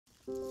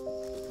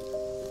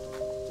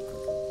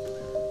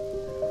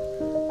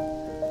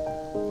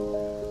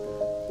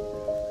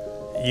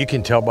You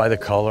can tell by the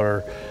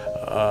color,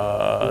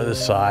 the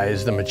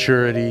size, the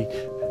maturity,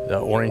 the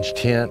orange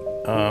tint.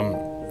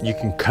 You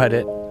can cut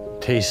it,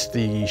 taste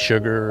the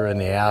sugar and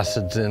the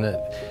acids in it,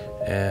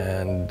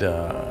 and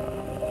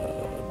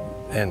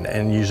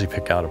usually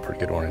pick out a pretty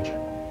good orange.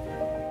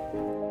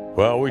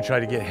 Well, we try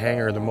to get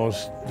Hangar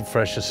the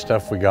freshest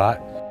stuff we got.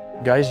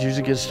 Guys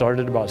usually get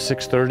started about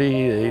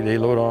 6:30. They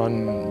load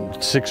on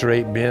 6 or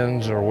 8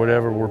 bins or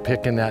whatever we're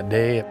picking that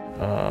day.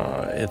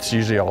 It's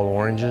usually all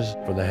oranges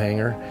for the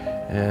Hangar,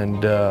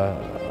 and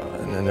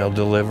then they'll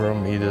deliver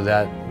them either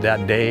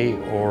that day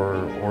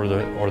or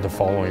the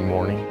following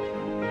morning.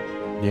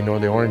 You know,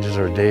 the oranges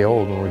are a day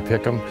old when we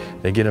pick them.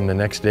 They get them the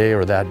next day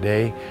or that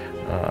day,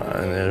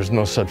 and there's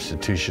no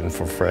substitution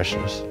for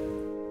freshness.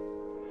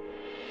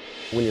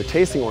 When you're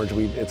tasting orange,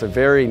 it's a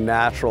very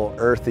natural,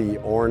 earthy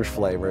orange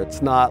flavor.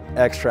 It's not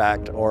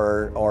extract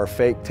or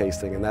fake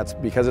tasting, and that's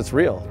because it's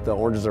real. The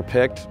oranges are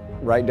picked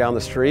right down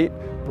the street,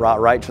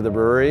 brought right to the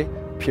brewery,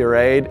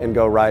 pureed, and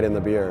go right in the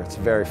beer. It's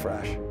very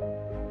fresh.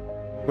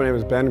 My name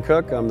is Ben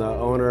Cook. I'm the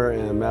owner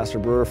and master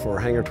brewer for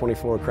Hangar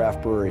 24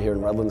 Craft Brewery here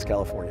in Redlands,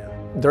 California.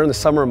 During the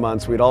summer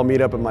months, we'd all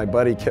meet up at my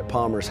buddy Kip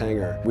Palmer's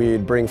hangar.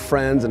 We'd bring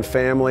friends and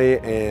family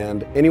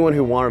and anyone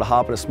who wanted to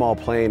hop in a small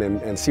plane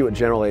and see what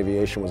general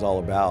aviation was all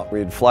about.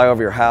 We'd fly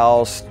over your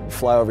house,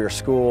 fly over your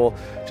school,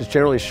 just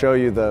generally show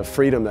you the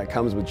freedom that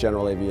comes with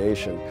general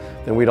aviation.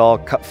 Then we'd all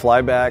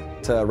fly back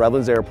to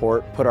Redlands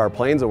Airport, put our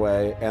planes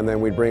away, and then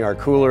we'd bring our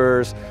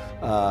coolers,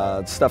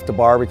 stuff to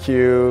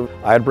barbecue.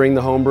 I'd bring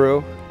the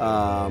homebrew,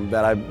 all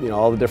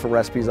the different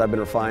recipes I've been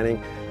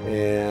refining,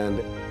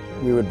 and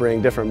we would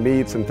bring different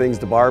meats and things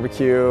to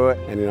barbecue,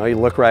 and you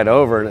look right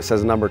over and it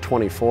says number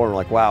 24, and we're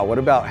like, wow, what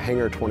about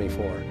Hangar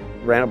 24?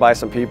 Ran it by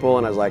some people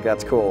and I was like,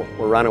 that's cool,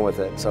 we're running with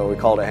it. So we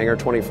called it Hangar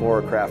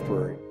 24 Craft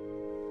Brewery.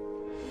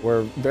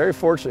 We're very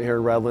fortunate here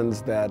in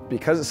Redlands that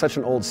because it's such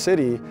an old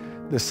city,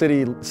 the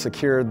city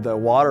secured the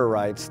water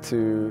rights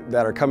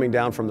that are coming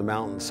down from the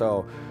mountains.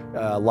 So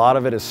a lot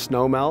of it is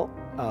snow melt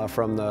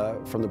from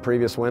the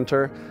previous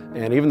winter,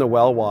 and even the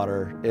well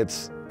water,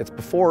 it's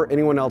before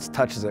anyone else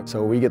touches it.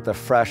 So we get the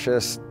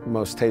freshest,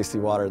 most tasty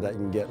water that you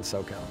can get in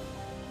SoCal.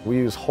 We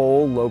use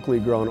whole,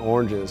 locally grown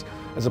oranges,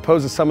 as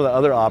opposed to some of the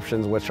other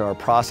options, which are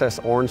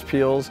processed orange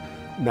peels,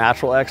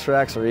 natural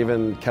extracts, or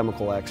even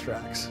chemical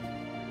extracts.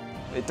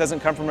 It doesn't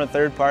come from a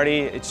third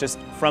party, it's just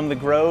from the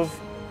grove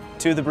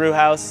to the brew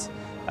house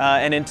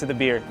and into the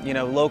beer.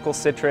 Local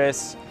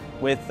citrus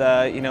with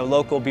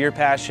local beer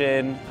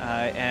passion,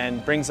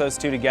 and brings those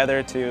two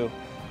together to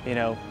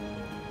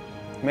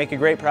make a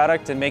great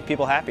product and make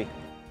people happy.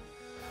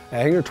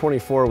 At Hangar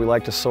 24, we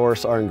like to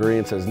source our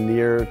ingredients as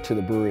near to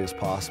the brewery as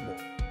possible.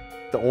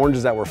 The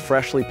oranges that were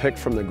freshly picked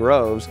from the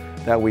groves,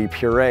 that we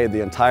pureed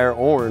the entire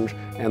orange,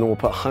 and then we'll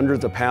put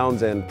hundreds of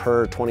pounds in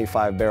per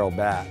 25-barrel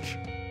batch.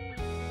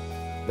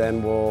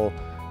 Then we'll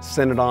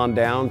send it on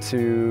down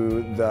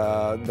to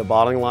the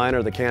bottling line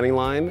or the canning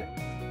line,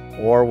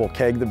 or we'll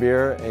keg the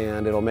beer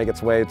and it'll make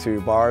its way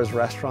to bars,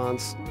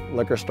 restaurants,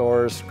 liquor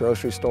stores,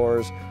 grocery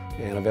stores,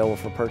 and available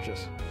for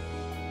purchase.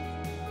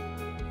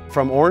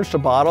 From orange to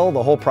bottle,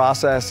 the whole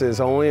process is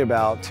only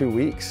about 2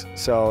 weeks.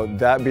 So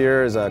that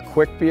beer is a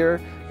quick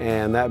beer,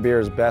 and that beer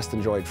is best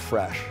enjoyed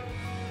fresh.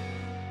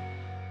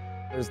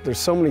 There's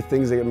so many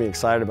things that get me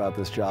excited about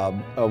this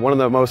job. One of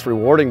the most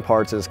rewarding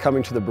parts is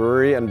coming to the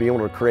brewery and being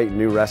able to create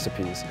new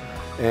recipes.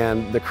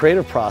 And the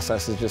creative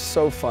process is just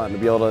so fun to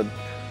be able to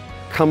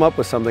come up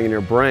with something in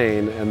your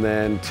brain, and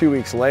then 2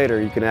 weeks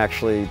later you can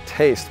actually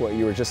taste what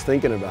you were just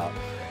thinking about.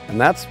 And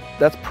that's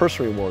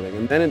personally rewarding.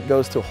 And then it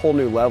goes to a whole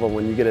new level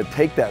when you get to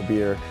take that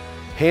beer,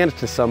 hand it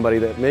to somebody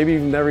that maybe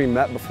you've never even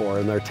met before,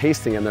 and they're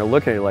tasting it and they're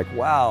looking at you like,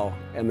 wow,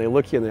 and they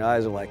look you in the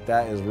eyes and are like,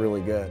 that is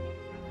really good.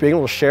 Being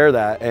able to share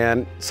that,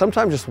 and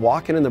sometimes just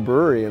walking in the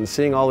brewery and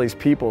seeing all these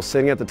people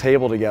sitting at the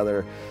table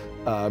together,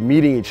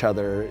 meeting each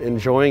other,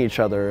 enjoying each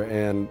other,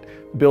 and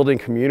building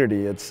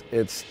community. It's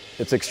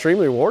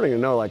extremely rewarding to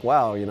know, like,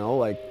 wow,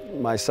 like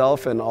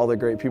myself and all the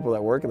great people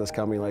that work in this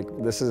company, like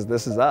this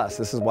is us.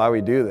 This is why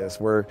we do this.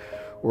 We're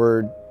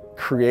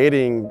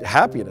creating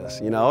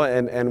happiness,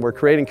 and we're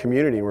creating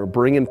community. We're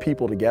bringing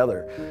people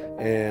together,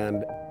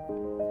 and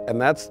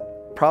that's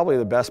probably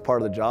the best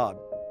part of the job.